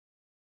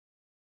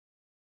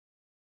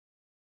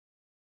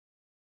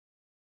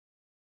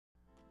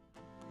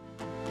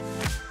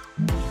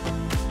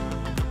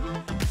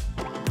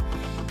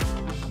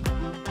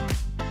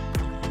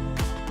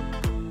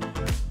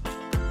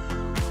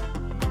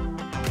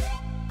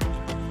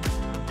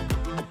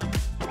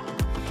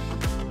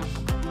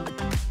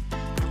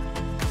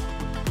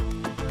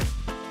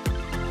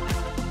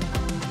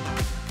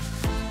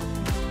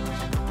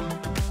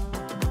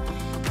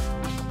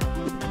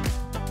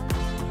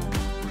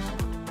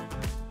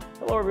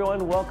Hello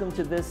everyone, welcome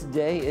to This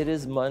Day. It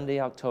is Monday,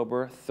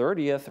 October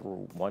 30th. We're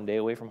one day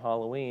away from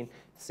Halloween.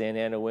 Santa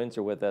Ana winds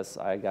are with us.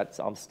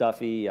 I'm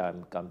stuffy,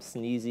 I'm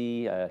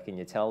sneezy. Can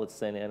you tell it's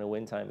Santa Ana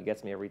wind time? It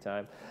gets me every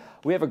time.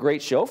 We have a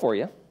great show for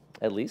you.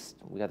 At least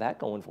we got that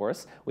going for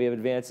us. We have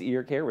advanced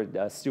ear care with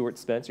Stuart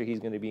Spencer. He's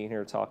going to be in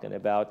here talking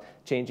about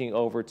changing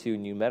over to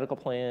new medical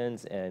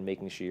plans and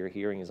making sure your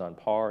hearing is on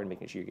par and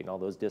making sure you're getting all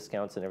those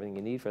discounts and everything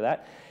you need for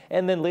that.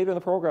 And then later in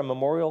the program,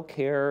 Memorial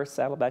Care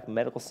Saddleback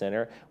Medical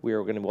Center, we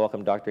are going to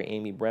welcome Dr.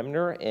 Amy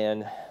Bremner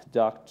and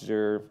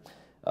Dr.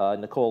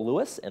 Nicole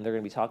Lewis, and they're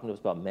going to be talking to us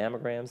about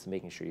mammograms,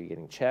 making sure you're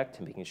getting checked,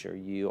 and making sure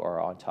you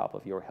are on top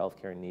of your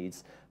healthcare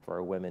needs for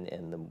our women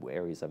in the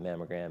areas of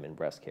mammogram and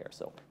breast care.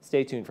 So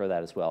stay tuned for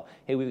that as well.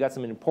 Hey, we've got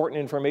some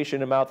important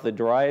information about the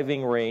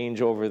driving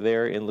range over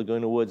there in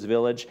Laguna Woods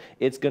Village.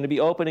 It's going to be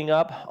opening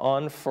up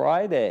on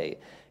Friday.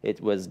 It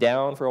was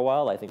down for a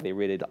while. I think they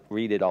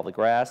redid all the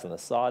grass and the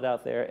sod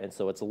out there, and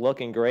so it's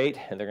looking great,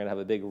 and they're going to have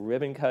a big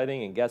ribbon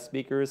cutting and guest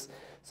speakers.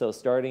 So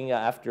starting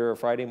after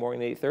Friday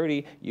morning at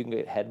 8:30, you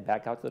can head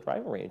back out to the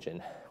driving range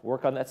and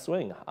work on that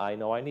swing. I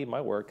know I need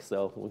my work,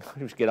 so we'll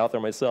just get out there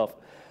myself.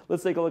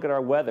 Let's take a look at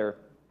our weather.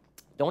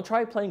 Don't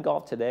try playing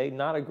golf today.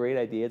 Not a great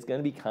idea. It's going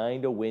to be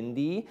kind of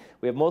windy.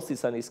 We have mostly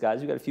sunny skies.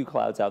 We've got a few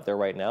clouds out there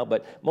right now,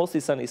 but mostly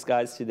sunny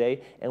skies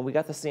today. And we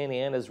got the Santa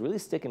Anas really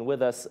sticking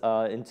with us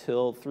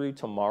until through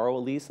tomorrow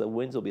at least. The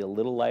winds will be a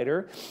little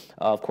lighter.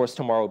 Of course,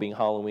 tomorrow being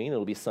Halloween,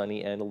 it'll be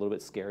sunny and a little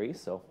bit scary,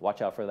 so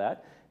watch out for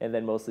that. And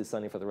then mostly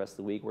sunny for the rest of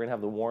the week. We're going to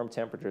have the warm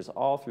temperatures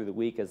all through the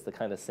week as the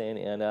kind of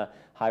Santa Ana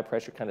high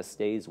pressure kind of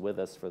stays with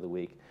us for the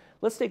week.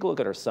 Let's take a look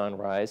at our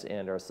sunrise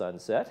and our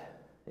sunset.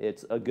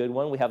 It's a good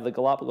one. We have the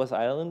Galapagos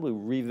Island. We're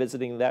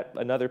revisiting that,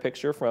 another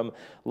picture from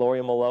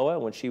Lori Maloa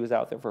when she was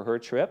out there for her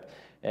trip.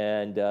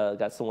 And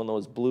got some of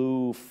those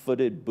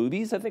blue-footed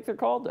boobies, I think they're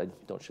called. I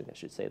don't think I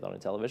should say that on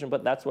television,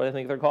 but that's what I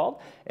think they're called.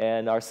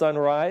 And our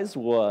sunrise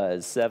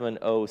was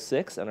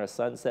 7:06, and our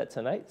sunset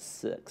tonight,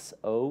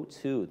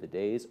 6:02. The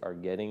days are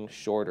getting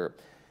shorter.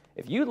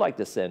 If you'd like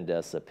to send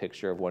us a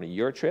picture of one of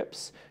your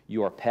trips,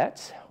 your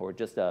pet, or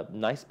just a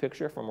nice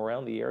picture from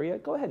around the area,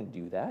 go ahead and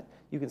do that.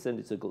 You can send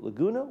it to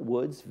Laguna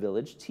Woods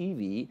Village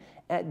TV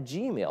at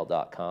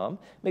gmail.com.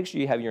 Make sure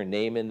you have your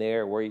name in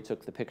there, where you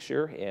took the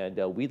picture, and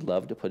we'd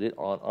love to put it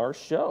on our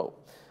show.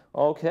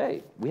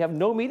 Okay, we have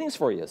no meetings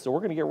for you, so we're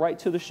going to get right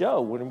to the show.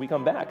 When we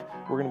come back,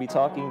 we're going to be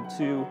talking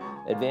to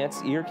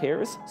Advanced Ear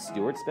Care's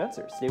Stuart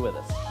Spencer. Stay with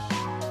us.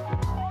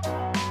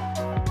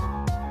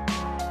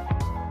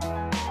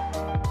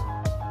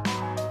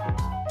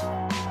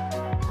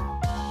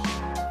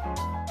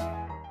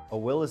 A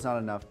will is not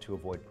enough to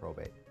avoid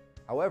probate.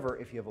 However,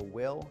 if you have a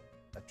will,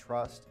 a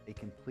trust, a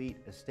complete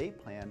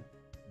estate plan,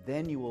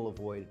 then you will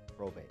avoid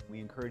probate. We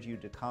encourage you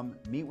to come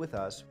meet with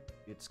us.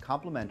 It's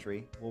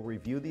complimentary. We'll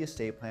review the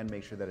estate plan,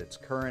 make sure that it's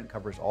current,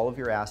 covers all of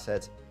your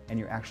assets, and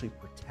you're actually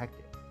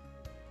protected.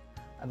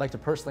 I'd like to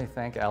personally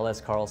thank L.S.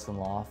 Carlson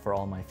Law for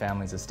all my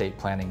family's estate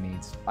planning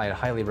needs. I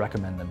highly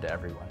recommend them to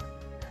everyone.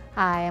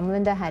 Hi, I'm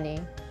Linda Honey.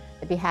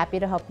 I'd be happy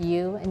to help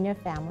you and your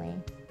family.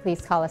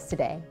 Please call us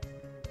today.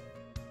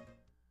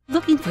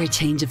 Looking for a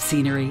change of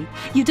scenery?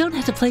 You don't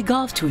have to play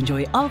golf to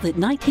enjoy all that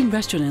 19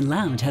 Restaurant and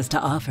Lounge has to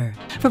offer.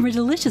 From a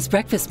delicious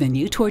breakfast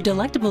menu to our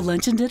delectable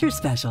lunch and dinner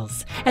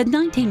specials. At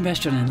 19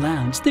 Restaurant and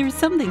Lounge, there is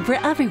something for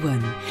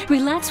everyone.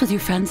 Relax with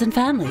your friends and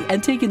family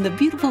and take in the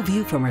beautiful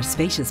view from our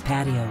spacious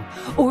patio.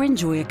 Or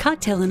enjoy a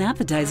cocktail and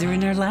appetizer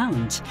in our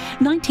lounge.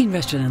 19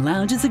 Restaurant and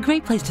Lounge is a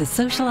great place to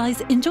socialize,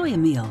 enjoy a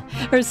meal,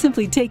 or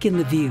simply take in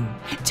the view.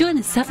 Join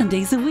us 7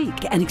 days a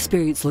week and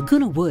experience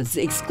Laguna Woods'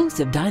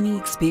 exclusive dining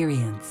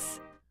experience.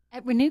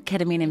 At Renewed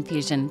Ketamine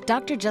Infusion,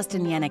 Dr.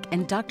 Justin Yannick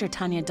and Dr.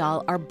 Tanya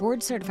Dahl are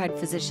board-certified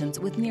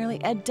physicians with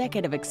nearly a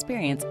decade of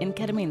experience in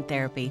ketamine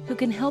therapy who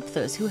can help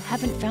those who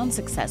haven't found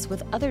success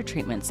with other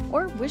treatments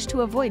or wish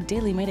to avoid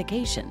daily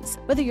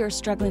medications. Whether you're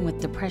struggling with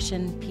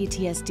depression,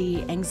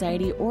 PTSD,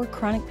 anxiety, or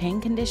chronic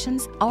pain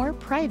conditions, our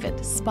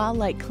private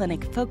spa-like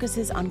clinic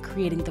focuses on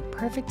creating the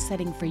perfect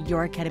setting for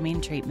your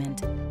ketamine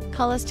treatment.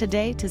 Call us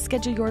today to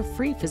schedule your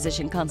free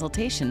physician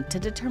consultation to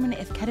determine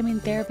if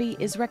ketamine therapy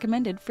is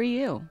recommended for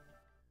you.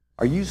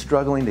 Are you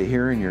struggling to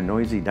hear in your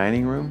noisy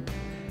dining room?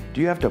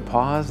 Do you have to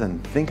pause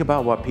and think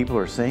about what people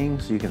are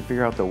saying so you can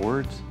figure out the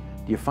words?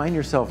 Do you find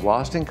yourself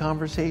lost in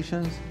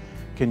conversations?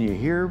 Can you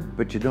hear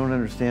but you don't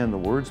understand the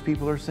words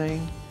people are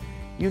saying?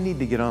 You need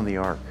to get on the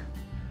Ark.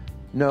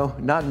 No,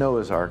 not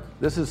Noah's Ark.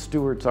 This is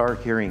Stuart's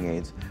Ark hearing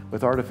aids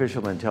with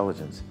artificial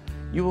intelligence.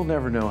 You will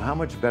never know how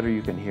much better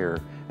you can hear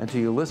until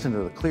you listen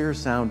to the clear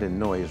sound and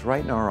noise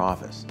right in our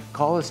office.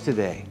 Call us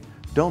today.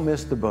 Don't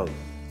miss the boat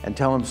and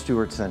tell them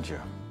Stuart sent you.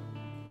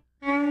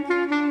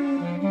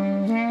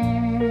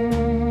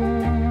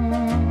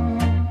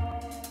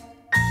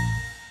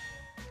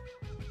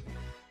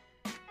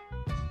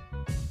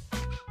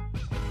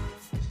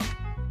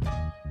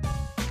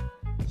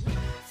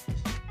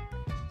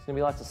 going to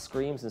be lots of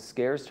screams and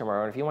scares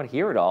tomorrow. And if you want to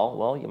hear it all,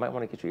 well, you might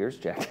want to get your ears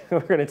checked. We're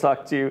going to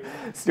talk to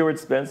Stuart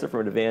Spencer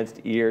from Advanced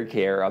Ear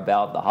Care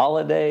about the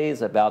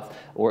holidays, about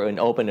we're in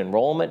open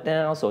enrollment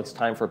now, so it's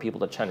time for people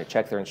to try to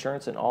check their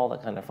insurance and all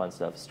that kind of fun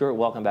stuff. Stuart,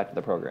 welcome back to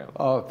the program.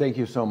 Oh, thank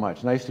you so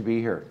much. Nice to be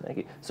here. Thank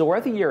you. So we're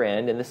at the year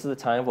end, and this is the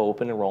time of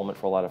open enrollment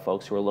for a lot of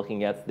folks who are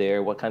looking at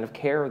what kind of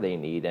care they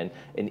need. And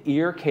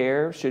ear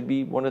care should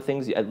be one of the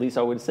things, at least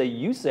I would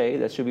say,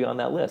 that should be on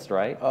that list,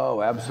 right?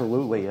 Oh,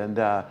 absolutely. And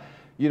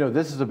you know,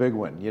 this is a big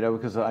one, you know,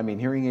 because I mean,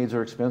 hearing aids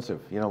are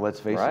expensive. You know, let's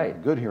face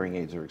it, good hearing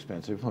aids are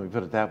expensive. Let me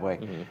put it that way.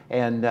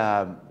 And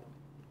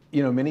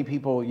you know, many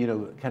people, you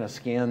know, kind of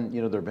scan,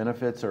 you know, their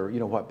benefits or, you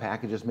know, what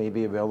packages may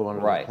be available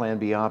under the Plan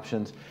B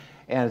options.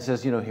 And it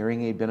says, you know,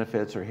 hearing aid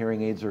benefits or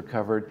hearing aids are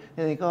covered. And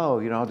they think, oh,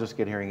 you know, I'll just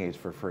get hearing aids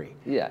for free.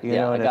 Yeah, you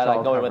know, I got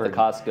it going with the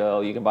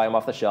Costco. You can buy them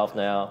off the shelf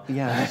now.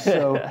 Yeah,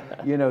 so,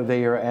 you know,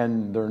 they are,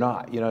 and they're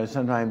not. You know,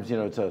 sometimes, you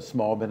know, it's a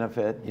small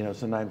benefit. You know,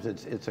 sometimes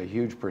it's a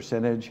huge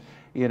percentage.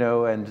 You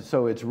know, and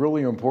so it's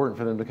really important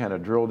for them to kind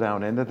of drill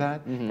down into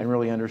that and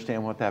really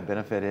understand what that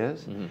benefit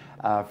is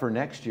for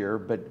next year.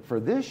 But for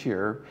this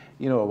year,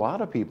 you know, a lot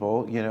of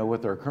people, you know,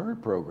 with their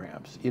current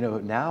programs, you know,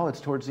 now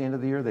it's towards the end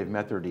of the year, they've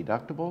met their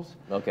deductibles.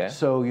 Okay.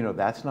 So, you know,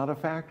 that's not a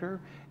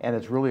factor. And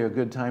it's really a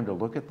good time to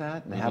look at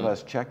that and have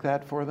us check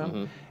that for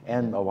them.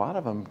 And a lot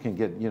of them can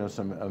get, you know,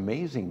 some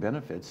amazing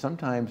benefits,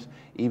 sometimes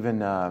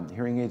even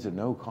hearing aids at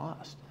no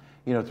cost,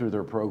 you know, through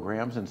their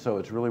programs. And so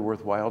it's really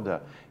worthwhile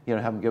to, you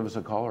know, have them give us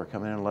a call or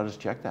come in and let us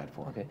check that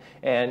for them. Okay.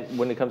 And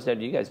when it comes down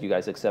to you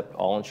guys accept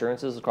all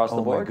insurances across the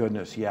board? Oh my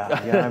goodness,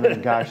 yeah. Yeah, I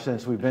mean, gosh,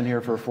 since we've been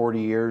here for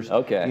 40 years,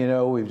 you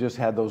know, we've just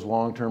had those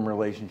long-term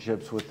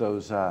relationships with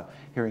those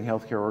hearing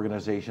healthcare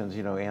organizations,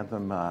 you know,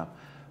 Anthem,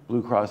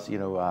 Blue Cross, you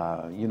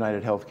know,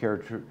 United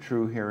Healthcare,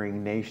 True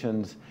Hearing,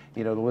 Nations,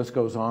 you know, the list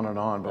goes on,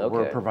 but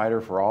we're a provider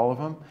for all of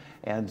them.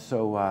 And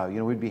so, you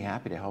know, we'd be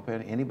happy to help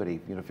anybody,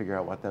 you know, figure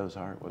out what those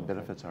are, what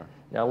benefits are.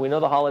 Now, we know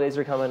the holidays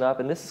are coming up,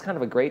 and this is kind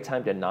of a great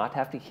time to not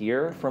have to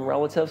hear from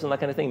relatives and that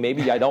kind of thing.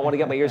 Maybe I don't want to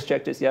get my ears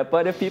checked just yet,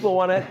 but if people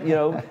want to, you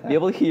know, be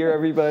able to hear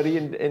everybody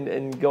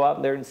and go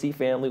out there and see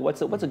family,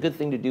 what's a good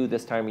thing to do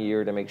this time of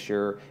year to make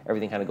sure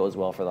everything kind of goes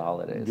well for the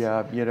holidays?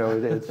 Yeah, you know,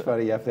 it's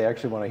funny if they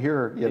actually want to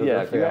hear, you know,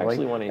 their family. If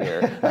you actually want to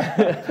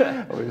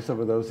hear. We have some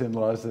of those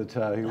in-laws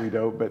that we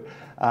don't, but,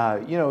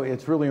 you know,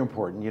 it's really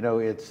important. You know,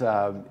 it's,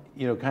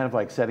 you know, kind of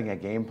like setting a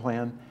game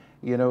plan.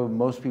 You know,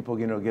 most people,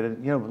 you know, get it,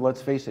 you know,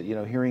 let's face it, you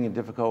know, hearing in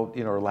difficult,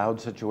 you know, or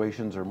loud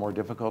situations are more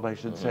difficult, I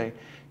should say.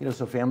 You know,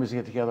 so families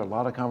get together, a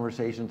lot of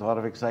conversations, a lot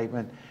of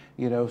excitement,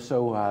 you know,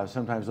 so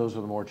sometimes those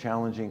are the more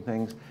challenging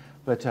things.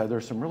 But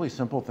there's some really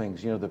simple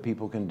things, you know, that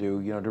people can do,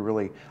 you know, to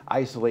really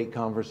isolate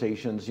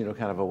conversations, you know,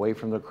 kind of away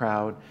from the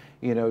crowd,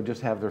 you know,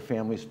 just have their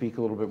family speak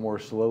a little bit more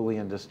slowly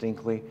and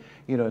distinctly,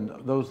 you know, and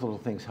those little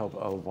things help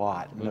a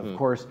lot. And of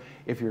course,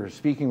 if you're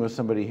speaking with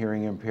somebody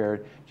hearing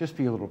impaired, just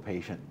be a little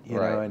patient, you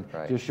know, and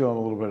just show them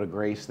a little bit of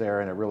grace there,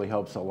 and it really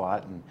helps a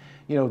lot. And,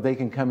 you know, they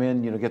can come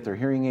in, you know, get their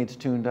hearing aids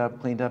tuned up,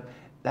 cleaned up.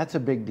 That's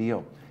a big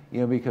deal. You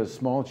know, because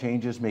small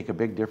changes make a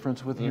big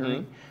difference with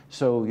hearing.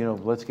 So, you know,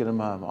 let's get them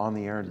on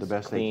the air the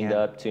best they can. Cleaned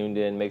up, tuned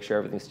in, make sure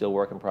everything's still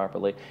working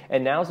properly.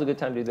 And now's a good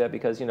time to do that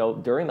because, you know,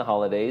 during the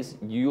holidays,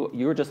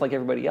 you're just like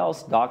everybody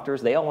else.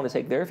 Doctors, they all want to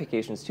take their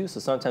vacations too. So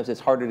sometimes it's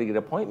harder to get an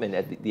appointment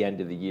at the end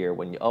of the year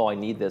when, I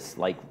need this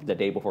like the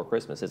day before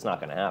Christmas. It's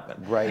not going to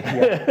happen. Right.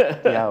 Yeah.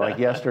 Yeah, like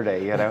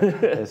yesterday, you know.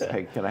 It's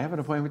like, can I have an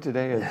appointment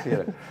today? It's, you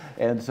know,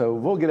 and so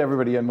we'll get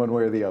everybody in one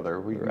way or the other.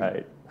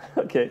 Right.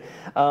 Okay.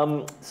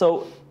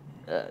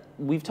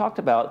 We've talked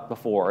about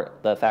before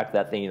the fact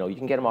that you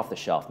can get them off the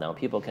shelf now.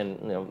 People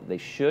can, they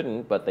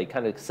shouldn't, but they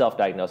kind of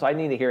self-diagnose. I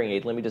need a hearing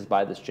aid. Let me just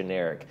buy this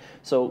generic.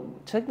 So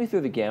take me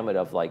through the gamut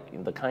of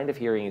like the kind of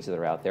hearing aids that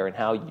are out there and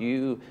how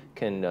you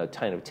can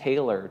kind of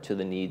tailor to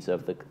the needs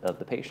of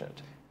the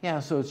patient. Yeah,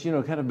 so it's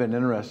kind of been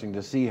interesting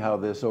to see how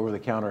this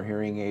over-the-counter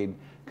hearing aid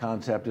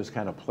concept is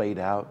kind of played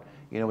out.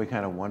 We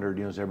kind of wondered,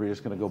 is everybody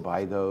just going to go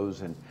buy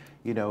those, and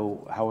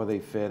how will they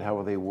fit, how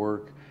will they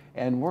work?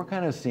 And we're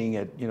kind of seeing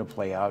it,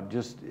 play out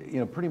just,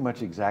 pretty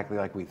much exactly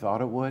like we thought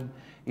it would.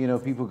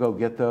 People go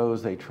get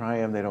those, they try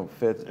them, they don't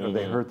fit, or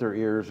they hurt their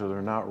ears, or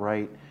they're not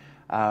right.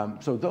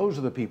 So those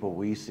are the people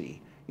we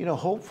see.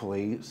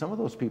 Hopefully some of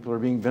those people are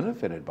being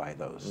benefited by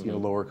those,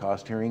 lower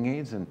cost hearing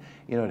aids, and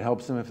it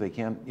helps them if they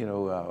can't,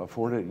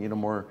 afford it,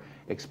 more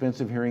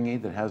expensive hearing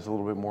aid that has a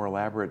little bit more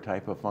elaborate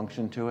type of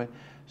function to it.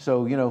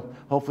 So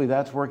hopefully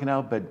that's working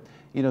out. But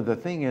the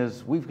thing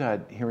is, we've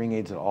got hearing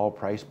aids at all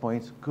price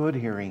points, good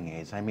hearing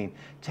aids. I mean,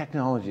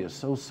 technology is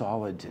so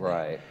solid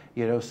today.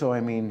 Right. So I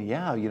mean,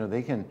 yeah,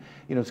 they can,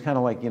 it's kind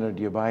of like, do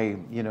you buy,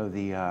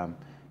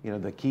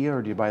 the Kia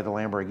or do you buy the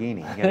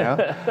Lamborghini,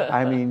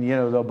 I mean,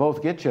 they'll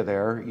both get you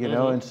there,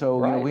 and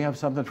so, we have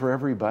something for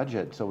every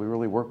budget. So we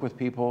really work with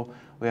people.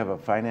 We have a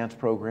finance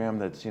program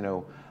that's,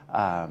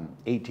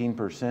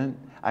 18%.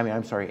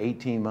 I'm sorry,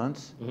 18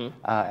 months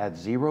at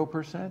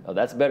 0%. Oh,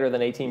 that's better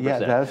than 18%. Yeah,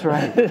 that's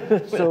right.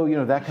 So,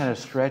 that kind of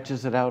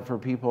stretches it out for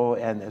people,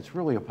 and it's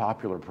really a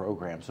popular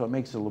program. So it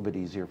makes it a little bit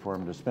easier for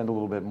them to spend a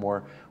little bit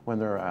more when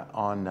they're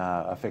on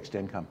a fixed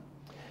income.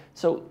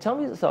 So tell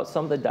me about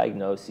some of the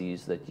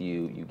diagnoses that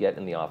you get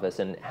in the office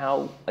and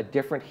how a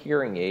different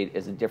hearing aid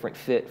is a different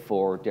fit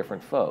for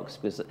different folks.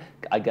 Because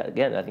I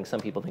think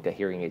some people think a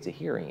hearing aid's a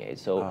hearing aid.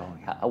 So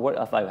what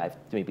if I have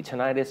maybe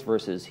tinnitus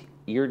versus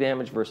ear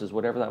damage versus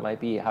whatever that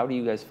might be? How do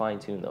you guys fine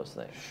tune those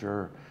things?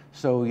 Sure.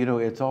 So,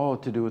 it's all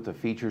to do with the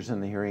features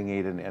in the hearing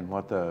aid and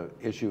what the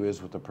issue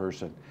is with the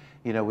person.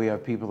 We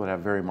have people that have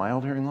very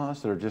mild hearing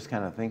loss that are just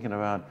kind of thinking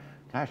about,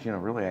 gosh,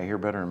 really I hear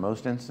better in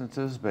most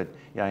instances, but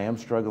I am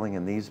struggling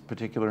in these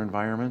particular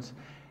environments.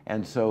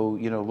 And so, a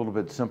little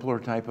bit simpler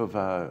type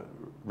of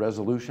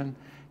resolution.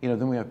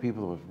 Then we have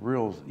people with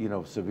real,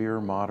 severe,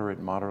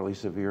 moderately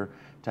severe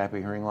type of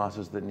hearing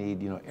losses that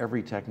need,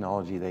 every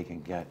technology they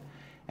can get.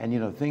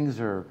 And, things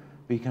are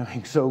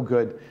becoming so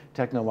good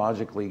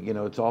technologically.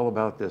 It's all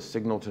about this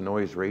signal to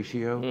noise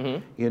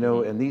ratio.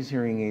 And these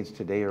hearing aids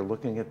today are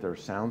looking at their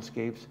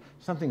soundscapes,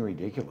 something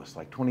ridiculous,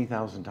 like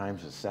 20,000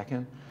 times a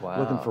second. Wow.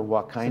 Looking for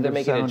what kind of sound it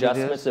is. So they're making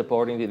adjustments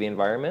according to the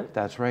environment?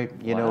 That's right.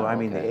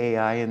 The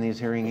AI in these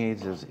hearing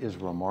aids is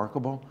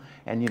remarkable.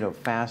 And,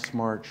 fast,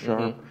 smart,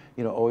 sharp,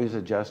 always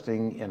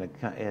adjusting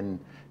in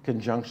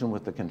conjunction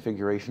with the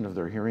configuration of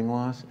their hearing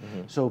loss.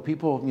 So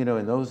people,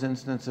 in those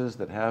instances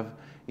that have,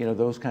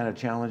 those kind of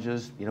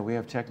challenges, we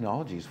have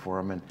technologies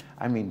for them.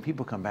 And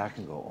people come back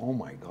and go, oh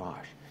my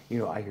gosh,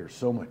 I hear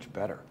so much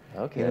better.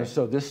 Okay.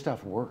 So this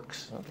stuff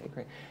works. Okay,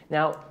 great.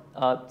 Now,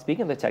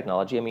 speaking of the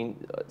technology,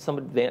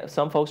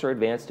 some folks are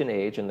advanced in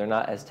age and they're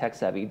not as tech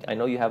savvy. I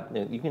know you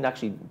can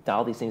actually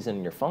dial these things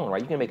in your phone,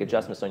 right? You can make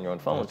adjustments on your own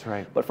phone. That's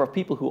right. But for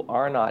people who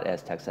are not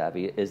as tech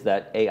savvy, is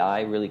that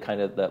AI really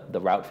kind of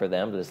the route for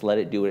them to just let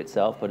it do it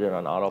itself, put it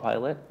on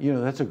autopilot?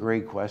 That's a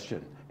great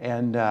question.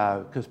 And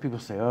because people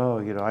say, oh,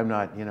 I'm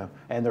not,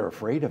 and they're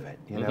afraid of it,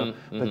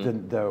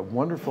 But the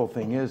wonderful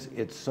thing is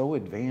it's so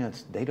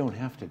advanced, they don't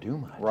have to do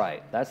much.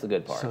 Right, that's the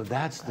good part. So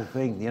that's the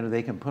thing,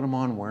 they can put them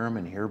on, wear them,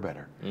 and hear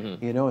better.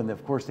 And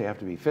of course they have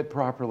to be fit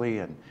properly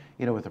and,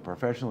 with a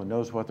professional who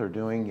knows what they're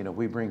doing.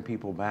 We bring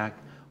people back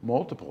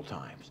multiple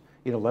times.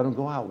 Let them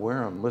go out, wear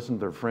them, listen to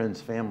their friends,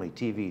 family,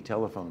 TV,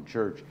 telephone,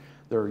 church,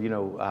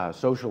 their,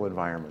 social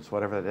environments,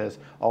 whatever that is,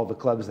 all the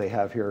clubs they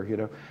have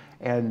here,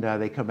 And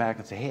they come back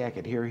and say, hey, I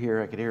could hear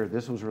here, I could hear,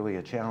 this was really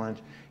a challenge.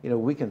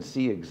 We can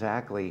see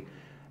exactly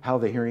how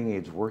the hearing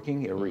aid's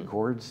working. It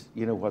records,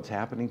 what's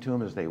happening to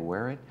them as they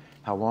wear it,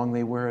 how long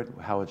they wear it,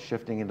 how it's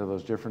shifting into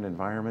those different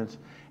environments,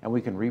 and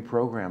we can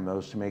reprogram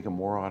those to make them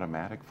more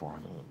automatic for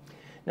them.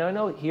 Now, I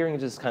know hearing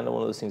is just kind of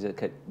one of those things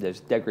that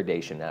there's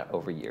degradation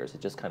over years. It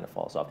just kind of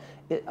falls off.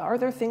 Are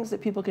there things that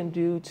people can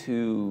do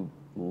to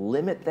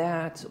limit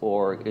that,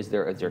 or is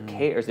there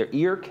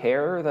ear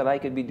care that I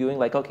could be doing?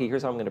 Like, okay,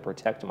 here's how I'm going to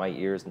protect my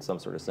ears in some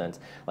sort of sense.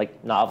 Like,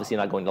 obviously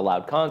not going to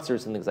loud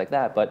concerts and things like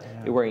that, but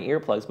you're wearing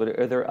earplugs. But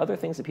are there other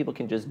things that people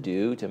can just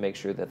do to make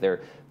sure that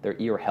their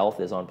ear health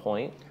is on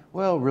point?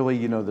 Well,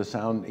 really, the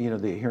sound,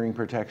 the hearing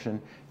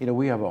protection.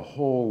 We have a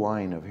whole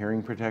line of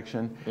hearing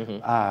protection.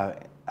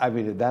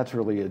 That's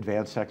really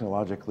advanced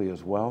technologically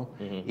as well.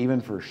 Even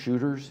for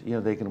shooters,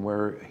 they can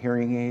wear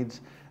hearing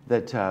aids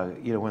that,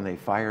 when they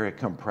fire, it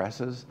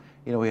compresses.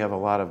 We have a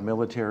lot of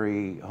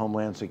military,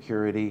 Homeland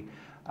Security,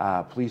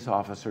 police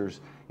officers,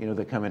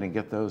 that come in and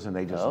get those, and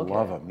they just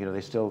love them.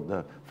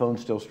 The phone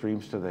still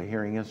streams to the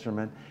hearing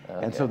instrument.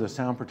 And so the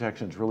sound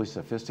protection is really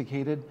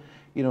sophisticated,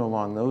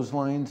 along those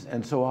lines.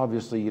 And so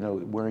obviously,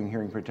 wearing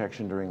hearing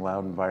protection during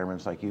loud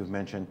environments like you've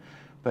mentioned.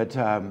 But,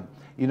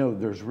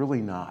 there's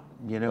really not,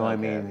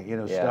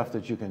 stuff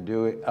that you can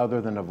do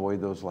other than avoid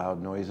those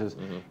loud noises.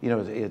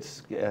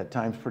 It's at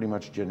times pretty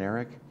much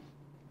generic,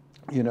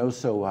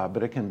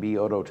 but it can be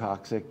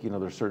ototoxic.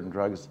 There's certain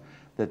drugs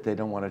that they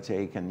don't want to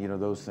take, and,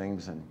 those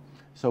things. And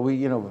so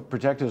we,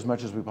 protect it as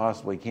much as we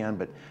possibly can,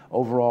 but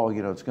overall,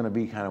 it's going to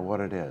be kind of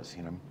what it is,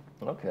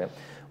 Okay.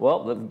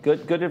 Well,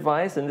 good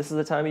advice. And this is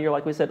the time of year,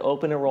 like we said,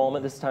 open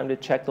enrollment. This is time to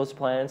check those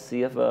plans,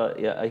 see if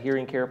a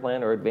hearing care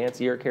plan or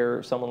advanced ear care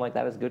or someone like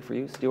that is good for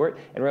you, Stuart.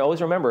 And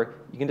always remember,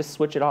 you can just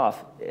switch it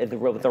off with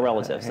the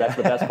relatives. That's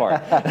the best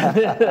part.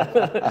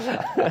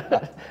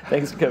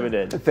 Thanks for coming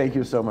in. Thank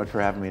you so much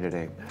for having me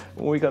today.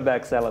 When we come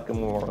back, Satellite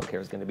Memorial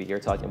Care is going to be here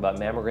talking about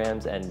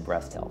mammograms and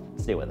breast health.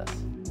 Stay with us.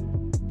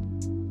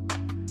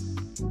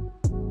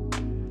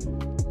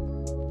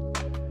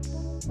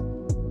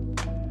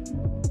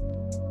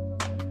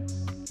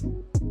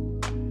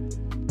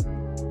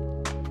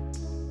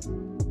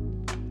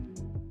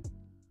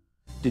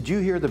 Did you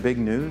hear the big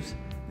news?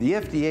 The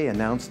FDA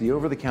announced the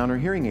over-the-counter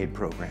hearing aid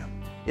program.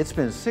 It's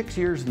been 6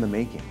 years in the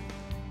making.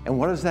 And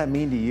what does that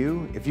mean to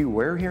you if you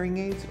wear hearing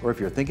aids, or if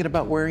you're thinking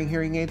about wearing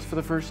hearing aids for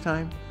the first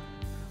time?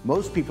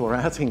 Most people are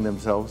asking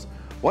themselves,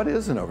 what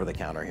is an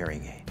over-the-counter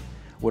hearing aid?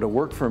 Would it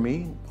work for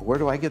me? Where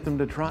do I get them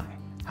to try?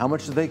 How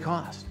much do they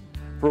cost?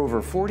 For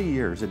over 40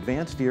 years,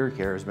 Advanced Ear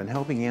Care has been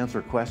helping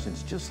answer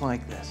questions just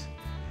like this.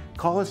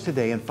 Call us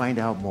today and find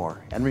out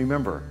more. And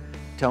remember,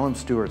 tell them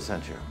Stuart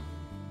sent you.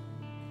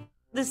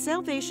 The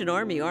Salvation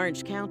Army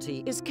Orange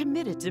County is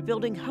committed to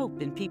building hope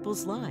in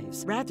people's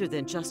lives rather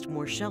than just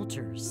more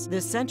shelters.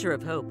 The Center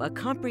of Hope, a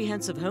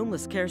comprehensive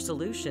homeless care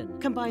solution,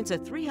 combines a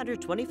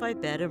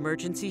 325-bed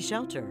emergency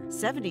shelter,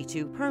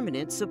 72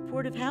 permanent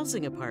supportive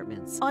housing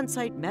apartments,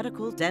 on-site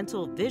medical,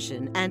 dental,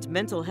 vision, and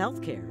mental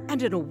health care,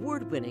 and an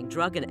award-winning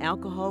drug and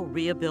alcohol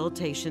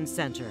rehabilitation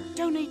center.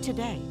 Donate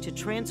today to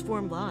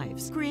transform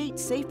lives, create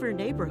safer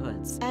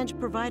neighborhoods, and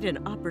provide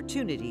an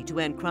opportunity to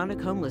end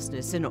chronic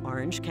homelessness in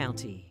Orange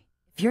County.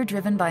 If you're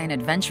driven by an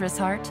adventurous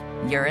heart,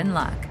 you're in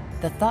luck.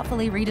 The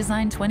thoughtfully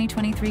redesigned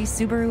 2023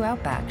 Subaru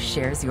Outback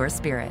shares your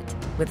spirit.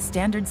 With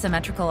standard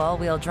symmetrical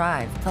all-wheel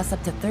drive plus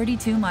up to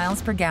 32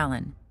 miles per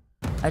gallon,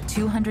 a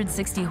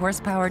 260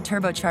 horsepower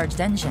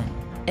turbocharged engine,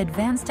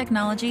 advanced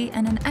technology,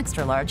 and an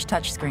extra-large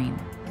touchscreen.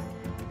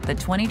 The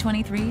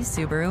 2023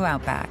 Subaru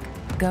Outback.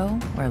 Go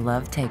where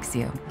love takes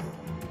you.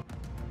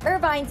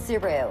 Irvine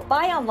Subaru.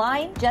 Buy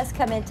online, just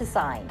come in to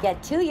sign.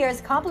 Get 2 years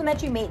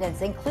complimentary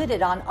maintenance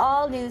included on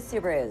all new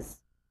Subarus.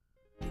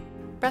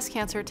 Breast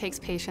cancer takes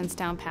patients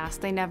down paths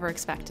they never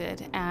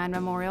expected, and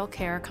Memorial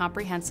Care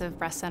Comprehensive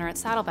Breast Center at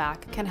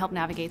Saddleback can help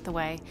navigate the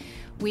way.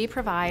 We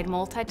provide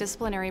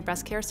multidisciplinary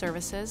breast care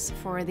services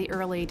for the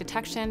early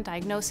detection,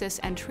 diagnosis,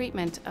 and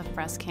treatment of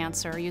breast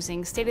cancer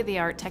using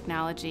state-of-the-art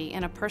technology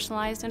in a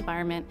personalized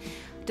environment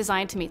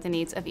designed to meet the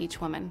needs of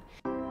each woman.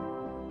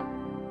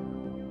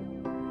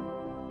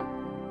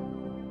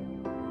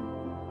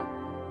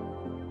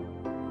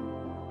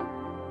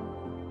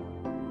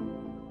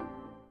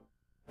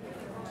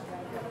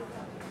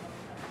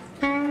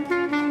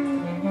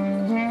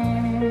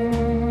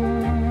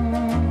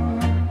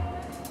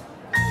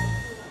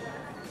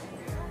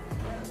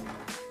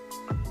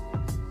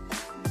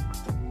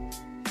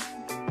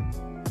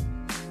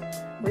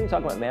 We're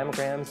going to talk about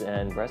mammograms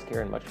and breast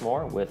care and much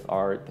more with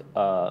our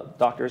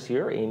doctors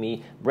here,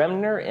 Amy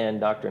Bremner and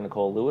Dr.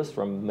 Nicole Lewis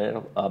from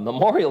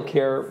Memorial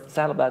Care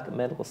Saddleback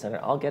Medical Center.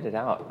 I'll get it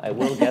out. I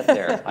will get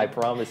there. I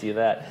promise you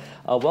that.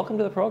 Welcome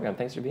to the program.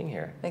 Thanks for being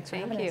here. Thanks for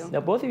having us. Now,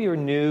 both of you are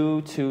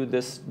new to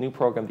this new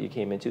program that you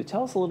came into.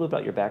 Tell us a little bit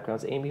about your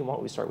backgrounds. Amy, why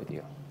don't we start with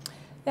you?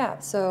 Yeah,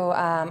 so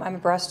I'm a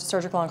breast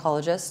surgical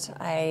oncologist.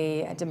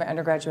 I did my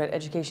undergraduate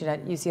education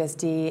at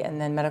UCSD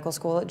and then medical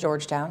school at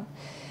Georgetown.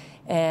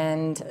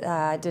 And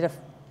did a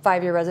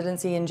 5-year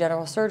residency in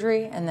general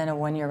surgery and then a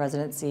 1-year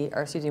residency,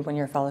 or excuse me,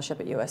 1-year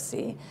fellowship at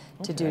USC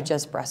to do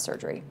just breast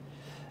surgery.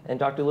 And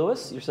Dr.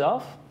 Lewis,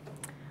 yourself?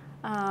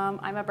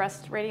 I'm a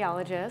breast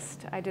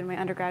radiologist. I did my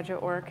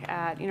undergraduate work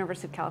at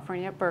University of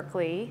California at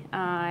Berkeley.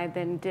 I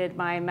then did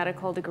my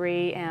medical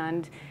degree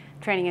and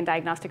training in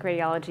diagnostic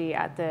radiology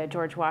at the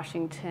George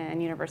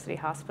Washington University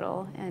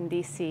Hospital in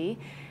DC,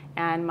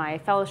 and my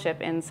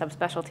fellowship in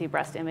subspecialty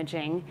breast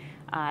imaging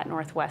at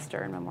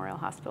Northwestern Memorial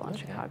Hospital in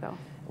Chicago.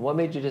 What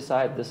made you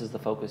decide this is the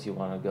focus you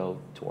want to go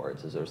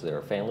towards? Is there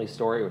a family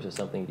story, or is it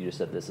something you just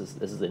said this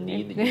is a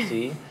need that you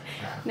see?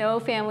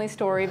 No family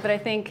story, but I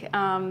think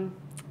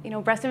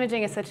breast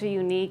imaging is such a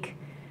unique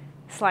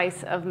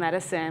slice of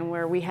medicine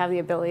where we have the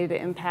ability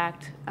to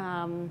impact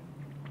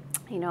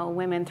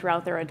women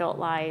throughout their adult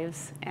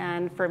lives.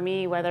 And for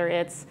me, whether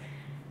it's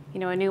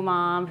a new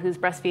mom who's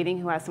breastfeeding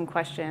who has some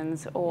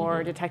questions,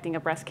 or detecting a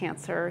breast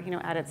cancer,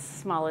 at its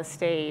smallest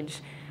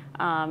stage,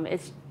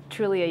 it's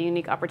truly a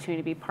unique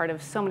opportunity to be part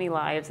of so many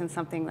lives and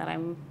something that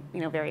I'm,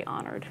 very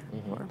honored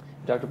for.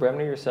 Dr.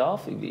 Bremner,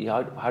 yourself,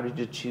 how did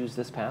you choose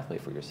this pathway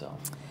for yourself?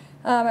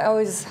 I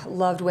always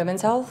loved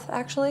women's health,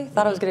 actually.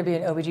 Thought I was going to be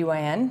an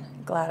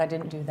OBGYN. Glad I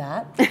didn't do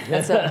that.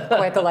 That's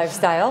quite the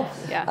lifestyle.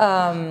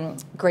 Yeah.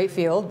 Great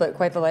field, but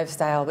quite the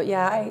lifestyle. But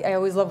yeah, I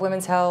always loved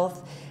women's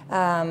health.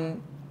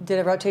 Did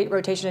a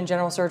rotation in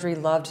general surgery,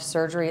 loved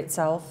surgery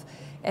itself,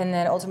 and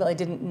then ultimately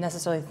didn't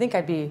necessarily think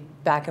I'd be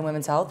back in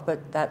women's health,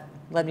 but that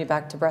led me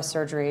back to breast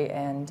surgery,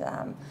 and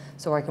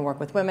so I can work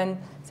with women,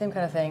 same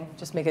kind of thing,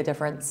 just make a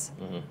difference.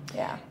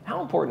 Yeah.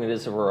 How important it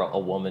is for a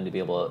woman to be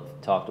able to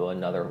talk to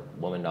another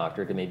woman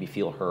doctor, to maybe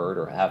feel heard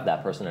or have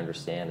that person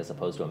understand, as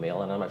opposed to a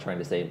male? And I'm not trying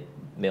to say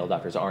male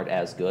doctors aren't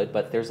as good,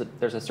 but there's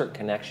a certain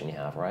connection you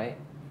have, right?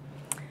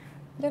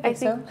 I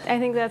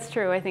think that's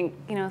true. I think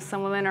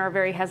some women are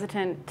very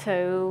hesitant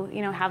to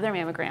have their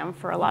mammogram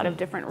for a lot of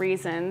different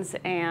reasons,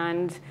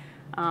 and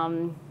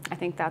I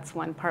think that's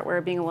one part where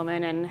being a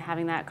woman and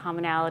having that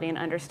commonality and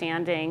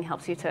understanding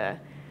helps you to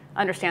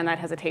understand that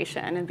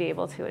hesitation and be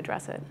able to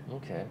address it.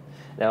 Okay.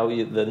 Now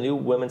the new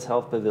Women's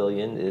Health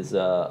Pavilion is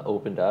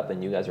opened up,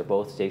 and you guys are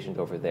both stationed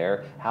over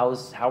there. How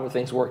are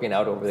things working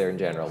out over there in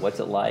general?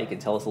 What's it like?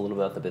 And tell us a little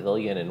bit about the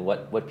pavilion and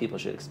what people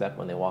should expect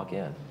when they walk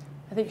in.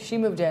 I think she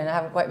moved in. I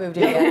haven't quite moved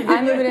in yet.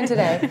 I'm moving in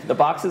today. The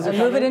boxes are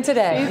moving in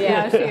today.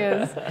 Yeah, she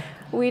is.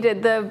 We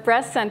did the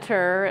breast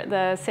center,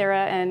 the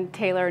Sarah and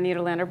Taylor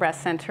Niederlander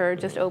Breast Center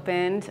just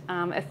opened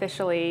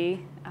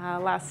officially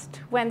last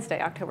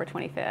Wednesday, October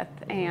 25th.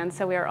 And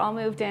so we are all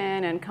moved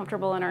in and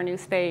comfortable in our new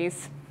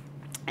space.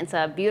 It's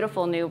a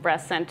beautiful new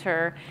breast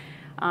center.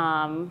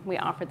 We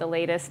offer the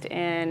latest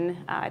in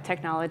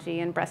technology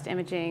and breast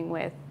imaging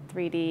with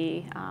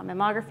 3D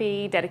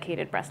mammography,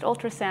 dedicated breast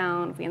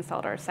ultrasound. We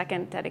installed our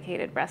second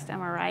dedicated breast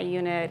MRI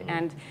unit,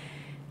 and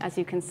as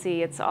you can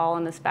see, it's all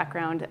in this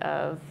background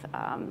of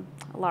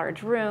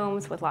large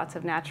rooms with lots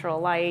of natural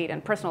light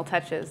and personal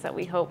touches that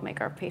we hope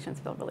make our patients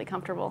feel really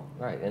comfortable.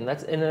 Right, and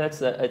it's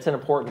an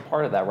important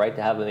part of that, right?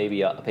 To have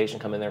maybe a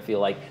patient come in there and feel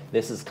like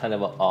this is kind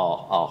of a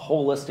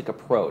holistic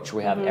approach.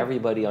 We have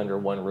everybody under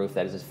one roof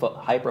that is just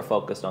hyper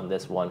focused on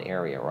this one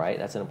area, right?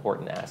 That's an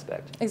important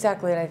aspect.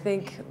 Exactly, and I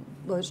think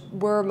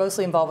we're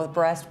mostly involved with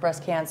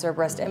breast cancer,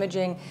 breast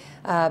imaging,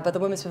 but the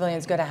Women's Pavilion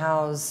is going to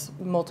house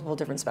multiple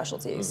different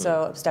specialties.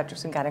 So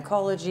obstetrics and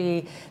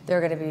gynecology, they're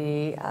going to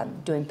be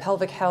doing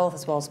pelvic health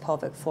as well as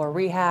pelvic floor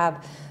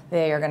rehab.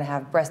 They are going to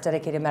have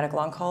breast-dedicated medical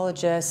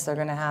oncologists. They're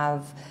going to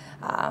have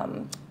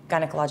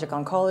gynecologic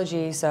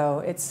oncology. So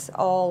it's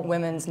all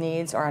women's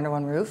needs are under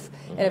one roof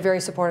in a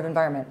very supportive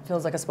environment.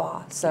 Feels like a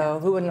spa. So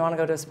who wouldn't want to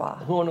go to a spa?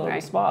 Who wouldn't want to go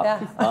to a spa?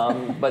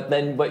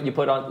 Yeah. But you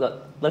put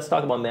on, let's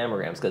talk about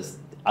mammograms, because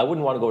I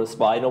wouldn't want to go to a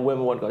spa. I know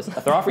women want to go.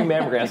 If they're offering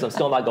mammograms, I'm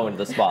still not going to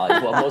the spa,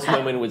 is what most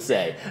women would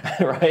say,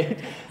 right?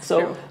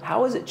 So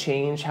how has it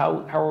changed?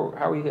 How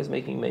are you guys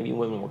making maybe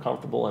women more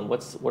comfortable? And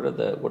what are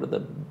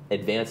the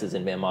advances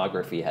in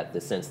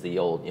mammography since the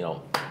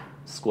old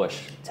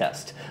squish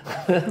test?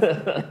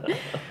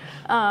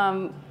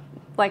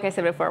 Like I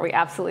said before, we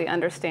absolutely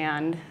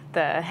understand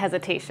the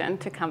hesitation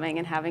to coming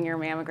and having your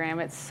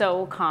mammogram. It's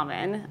so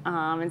common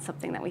and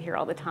something that we hear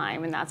all the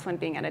time, and that's when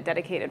being at a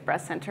dedicated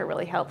breast center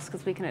really helps,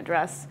 because we can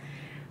address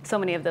so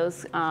many of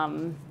those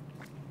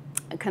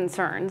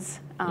concerns.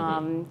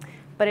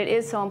 But it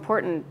is so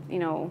important,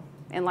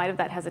 in light of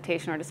that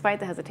hesitation, or despite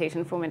the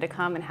hesitation, for women to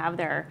come and have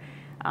their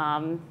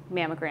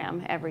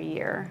mammogram every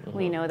year.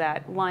 We know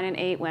that 1 in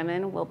 8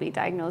 women will be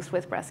diagnosed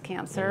with breast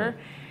cancer.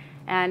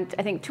 And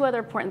I think 2 other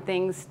important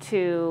things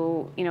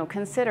to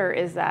consider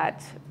is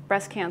that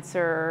breast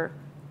cancer,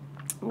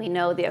 we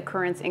know the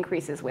occurrence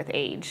increases with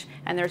age,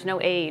 and there's no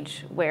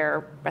age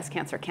where breast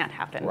cancer can't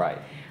happen. Right.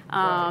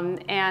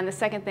 And the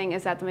second thing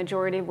is that the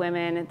majority of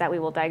women that we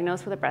will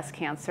diagnose with a breast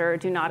cancer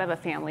do not have a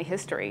family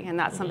history, and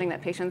that's something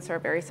that patients are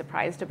very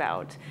surprised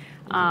about.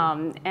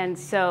 And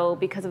so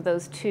because of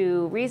those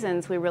 2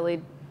 reasons, we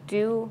really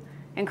do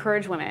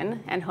encourage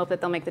women and hope that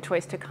they'll make the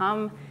choice to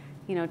come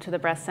to the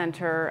breast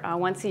center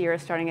once a year,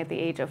 starting at the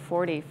age of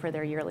 40 for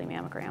their yearly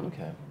mammogram.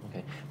 Okay.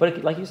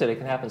 But like you said, it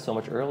can happen so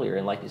much earlier.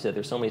 And like you said,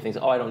 there's so many things.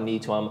 Oh, I don't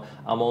need to. I'm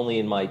only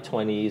in my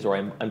 20s, or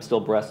I'm still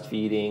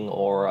breastfeeding,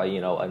 or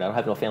and I don't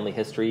have no family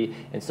history.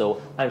 And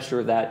so I'm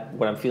sure that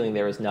what I'm feeling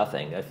there is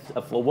nothing.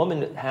 If a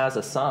woman has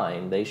a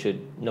sign, they should,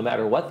 no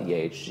matter what the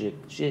age, she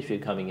should be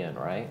coming in,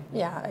 right?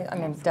 Yeah, I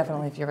mean,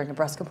 definitely. If you're having a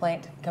breast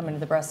complaint, come into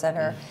the breast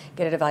center,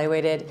 get it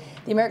evaluated.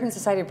 The American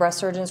Society of Breast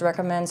Surgeons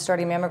recommends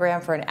starting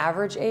mammogram for an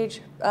average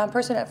age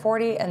person at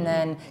 40, and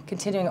then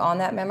continuing on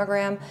that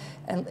mammogram.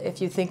 And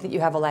if you think that you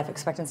have a life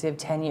expectancy of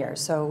 10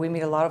 years. So we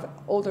meet a lot of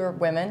older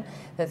women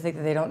that think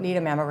that they don't need a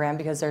mammogram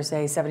because they're,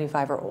 say,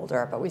 75 or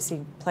older. But we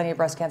see plenty of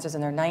breast cancers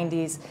in their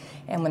 90s,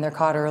 and when they're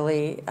caught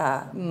early,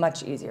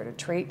 much easier to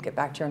treat, get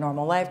back to your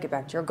normal life, get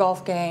back to your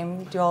golf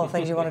game, do all the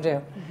things you want to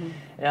do.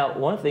 Now,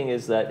 one thing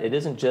is that it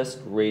isn't just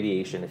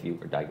radiation if you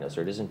are diagnosed,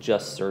 or it isn't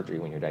just surgery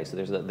when you're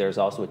diagnosed. So there's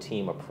also a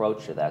team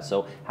approach to that.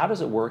 So how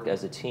does it work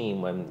as a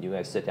team when you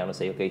guys sit down and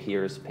say, okay,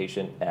 here's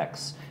patient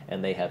X,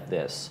 and they have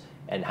this?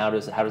 And how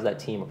does that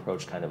team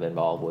approach kind of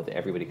involve with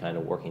everybody kind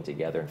of working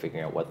together and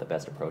figuring out what the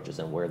best approach is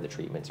and where the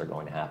treatments are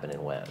going to happen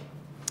and when?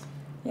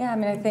 Yeah, I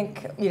mean, I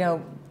think,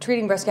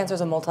 treating breast cancer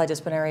is a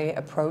multidisciplinary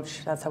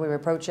approach. That's how we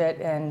approach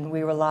it. And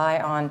we rely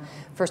on,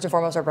 first and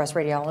foremost, our breast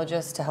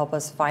radiologists to help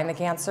us find the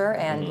cancer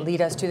and lead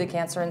us to the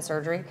cancer and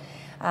surgery.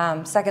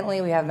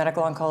 Secondly, we have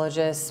medical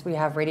oncologists, we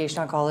have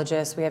radiation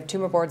oncologists, we have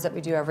tumor boards that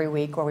we do every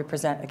week where we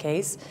present a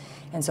case.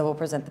 And so we'll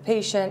present the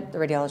patient, the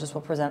radiologist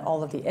will present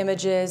all of the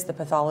images, the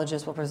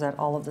pathologist will present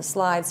all of the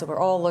slides. So we're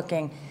all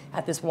looking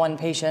at this one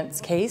patient's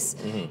case,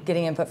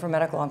 getting input from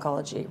medical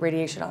oncology,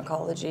 radiation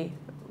oncology.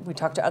 We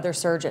talk to other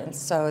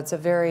surgeons. So it's a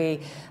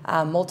very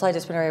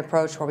multidisciplinary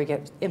approach where we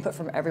get input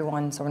from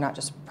everyone, so we're not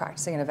just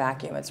practicing in a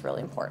vacuum. It's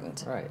really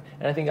important. Right.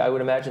 And I think I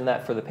would imagine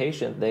that for the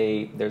patient,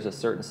 there's a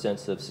certain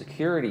sense of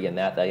security in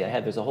that.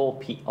 There's a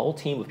whole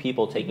team of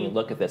people taking a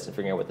look at this and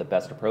figuring out what the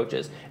best approach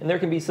is. And there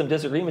can be some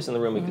disagreements in the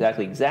room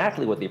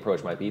exactly what the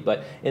approach might be.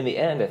 But in the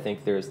end, I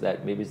think there's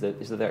that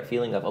that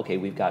feeling of, okay,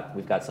 we've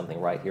got something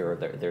right here. Or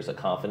there's a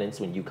confidence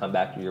when you come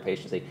back to your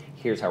patient and say,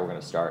 here's how we're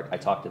going to start. I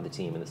talked to the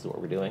team and this is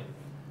what we're doing.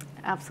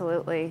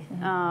 Absolutely.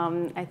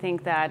 I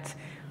think that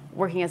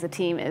working as a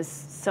team is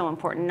so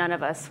important. None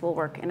of us will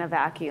work in a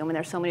vacuum, and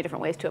there's so many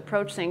different ways to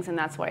approach things, and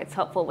that's why it's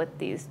helpful with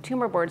these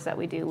tumor boards that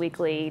we do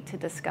weekly to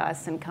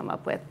discuss and come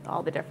up with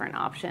all the different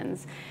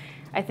options.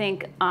 I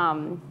think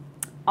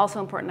also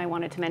important I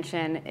wanted to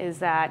mention is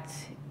that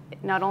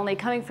not only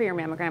coming for your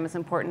mammogram is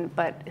important,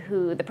 but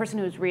the person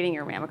who's reading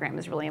your mammogram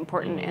is really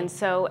important. And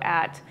so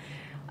at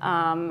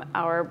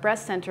Our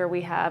breast center,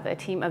 we have a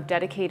team of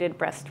dedicated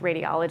breast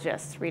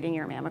radiologists reading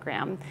your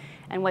mammogram.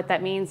 And what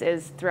that means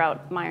is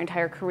throughout my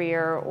entire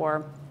career,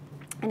 or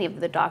any of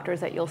the doctors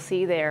that you'll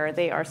see there,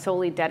 they are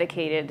solely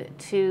dedicated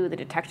to the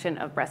detection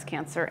of breast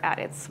cancer at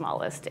its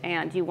smallest.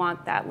 And you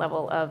want that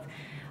level of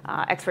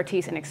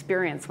expertise and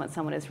experience when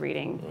someone is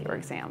reading your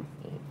exam.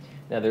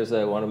 Now,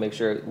 I want to make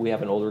sure we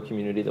have an older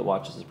community that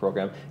watches this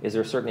program. Is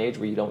there a certain age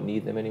where you don't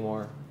need them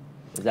anymore?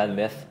 Is that a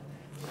myth?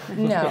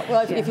 No.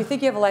 Well, if you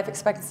think you have a life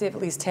expectancy of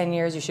at least 10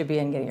 years, you should be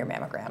in getting your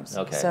mammograms.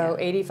 Okay. So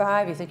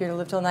 85, you think you're going to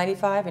live till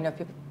 95. You know,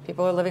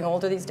 people are living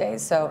older these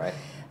days. So, right.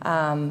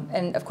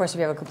 And of course, if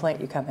you have a complaint,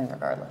 you come in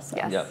regardless. So.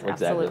 Yes, Yeah,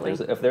 exactly.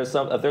 absolutely. If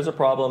there's a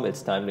problem,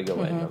 it's time to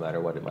go in, no matter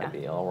what it might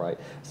be. All right.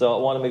 So I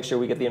want to make sure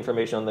we get the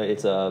information on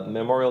it's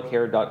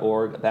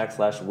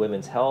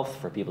memorialcare.org/women's health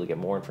for people to get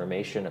more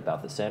information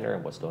about the center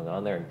and what's going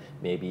on there, and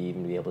maybe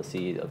even be able to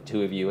see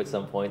two of you at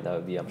some point. That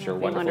would be, I'm sure,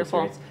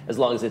 wonderful experience. As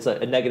long as it's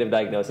a negative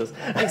diagnosis.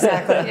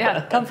 Exactly.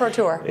 Yeah. Come for a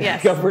tour.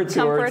 Yes. Come for a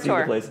tour. Come for a see tour.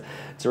 the place.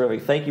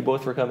 Terrific. Thank you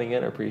both for coming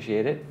in. I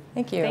appreciate it.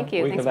 Thank you. Thank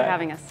you. Thanks for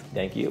having us.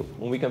 Thank you.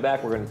 When we come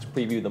back, we're going to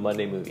preview the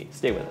Monday movie.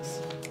 Stay with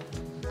us.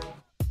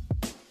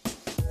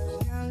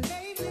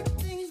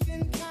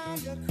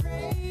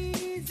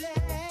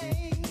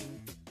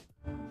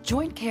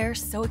 Joint care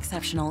so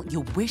exceptional,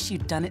 you'll wish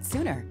you'd done it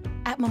sooner.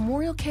 At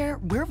Memorial Care,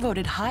 we're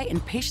voted high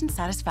in patient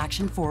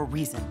satisfaction for a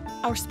reason.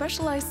 Our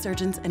specialized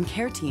surgeons and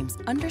care teams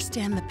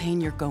understand the pain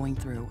you're going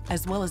through,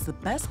 as well as the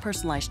best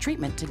personalized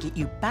treatment to get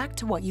you back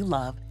to what you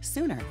love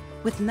sooner.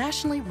 With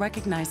nationally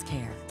recognized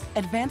care,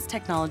 advanced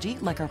technology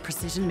like our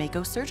Precision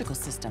Mako surgical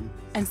system,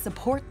 and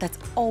support that's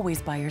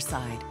always by your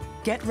side.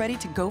 Get ready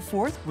to go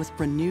forth with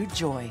renewed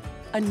joy.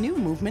 A new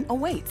movement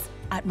awaits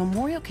at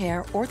Memorial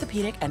Care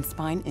Orthopedic and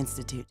Spine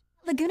Institute.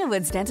 Laguna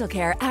Woods Dental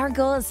Care, our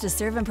goal is to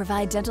serve and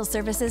provide dental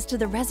services to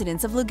the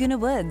residents of Laguna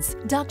Woods.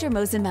 Dr.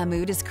 Mohsen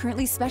Mahmood is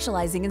currently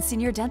specializing in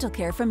senior dental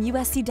care from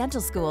USC Dental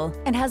School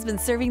and has been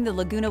serving the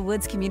Laguna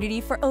Woods community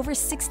for over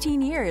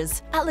 16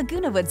 years. At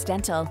Laguna Woods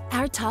Dental,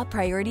 our top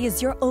priority is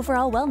your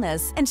overall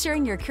wellness,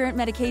 ensuring your current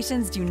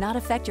medications do not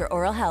affect your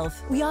oral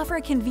health. We offer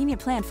a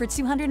convenient plan for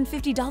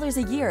 $250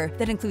 a year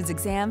that includes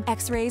exam,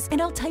 x-rays,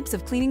 and all types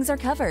of cleanings are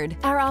covered.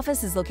 Our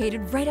office is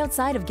located right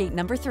outside of gate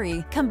number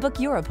 3. Come book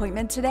your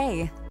appointment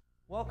today.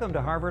 Welcome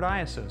to Harvard Eye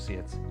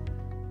Associates.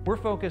 We're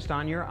focused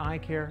on your eye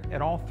care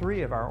at all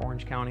 3 of our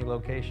Orange County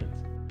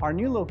locations. Our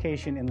new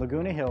location in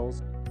Laguna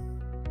Hills,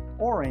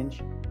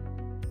 Orange,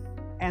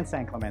 and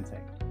San Clemente.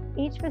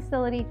 Each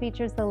facility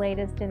features the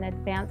latest in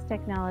advanced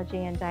technology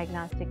and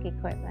diagnostic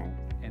equipment.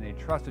 And a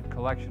trusted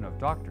collection of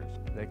doctors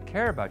that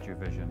care about your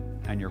vision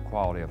and your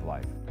quality of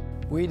life.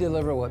 We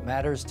deliver what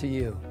matters to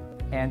you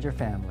and your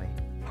family.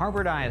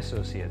 Harvard Eye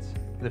Associates,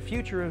 the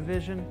future of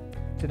vision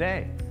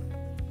today.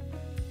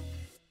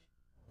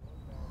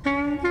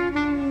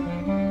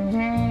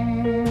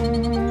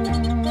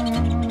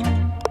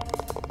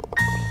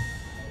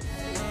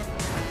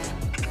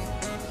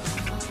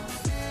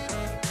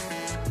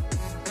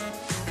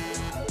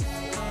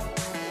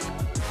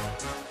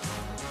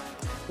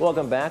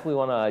 Welcome back. We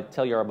want to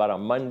tell you about a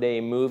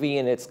Monday movie,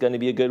 and it's going to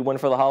be a good one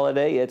for the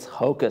holiday. It's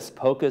Hocus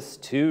Pocus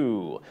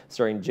 2,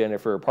 starring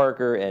Jennifer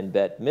Parker and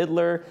Bette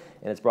Midler,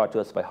 and it's brought to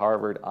us by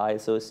Harvard Eye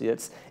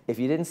Associates. If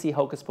you didn't see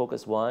Hocus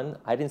Pocus 1,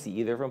 I didn't see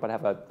either of them, but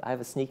I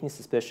have a sneaking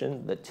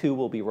suspicion that 2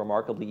 will be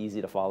remarkably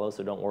easy to follow,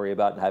 so don't worry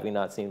about having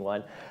not seen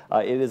 1.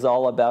 It is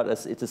all about,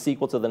 it's a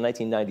sequel to the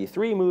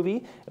 1993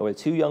 movie, where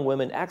 2 young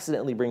women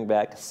accidentally bring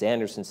back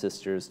Sanderson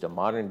sisters to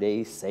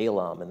modern-day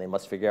Salem, and they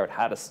must figure out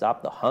how to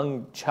stop the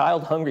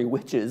child-hungry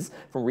witches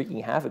from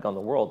wreaking havoc on the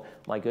world.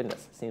 My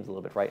goodness, it seems a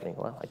little bit frightening.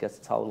 Well, I guess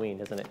it's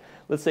Halloween, isn't it?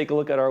 Let's take a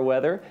look at our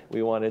weather.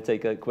 We want to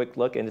take a quick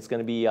look, and it's going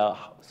to be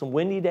some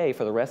windy day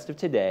for the rest of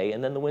today,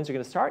 and then the winds are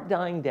going to start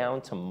dying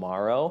down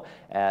tomorrow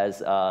as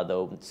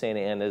the Santa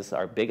Ana's,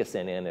 our biggest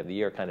Santa Ana of the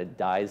year, kind of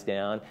dies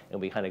down, and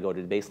we kind of go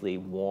to basically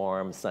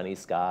warm, sunny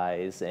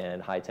skies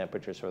and high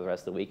temperatures for the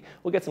rest of the week.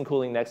 We'll get some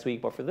cooling next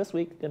week, but for this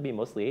week, it's going to be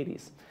mostly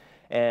 80s.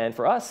 And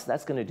for us,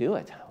 that's going to do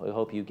it. We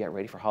hope you get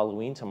ready for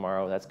Halloween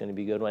tomorrow. That's going to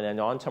be a good one. And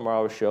on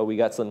tomorrow's show, we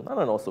got some, I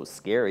don't know, so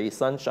scary,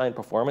 Sunshine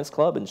Performance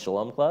Club and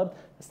Shalom Club.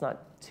 It's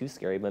not too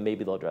scary, but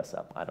maybe they'll dress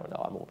up. I don't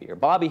know. I won't be here.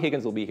 Bobby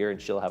Higgins will be here,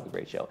 and she'll have a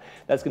great show.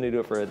 That's going to do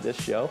it for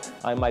this show.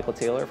 I'm Michael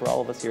Taylor. For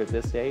all of us here at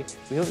ThisDay,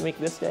 we hope you make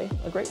this day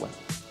a great one.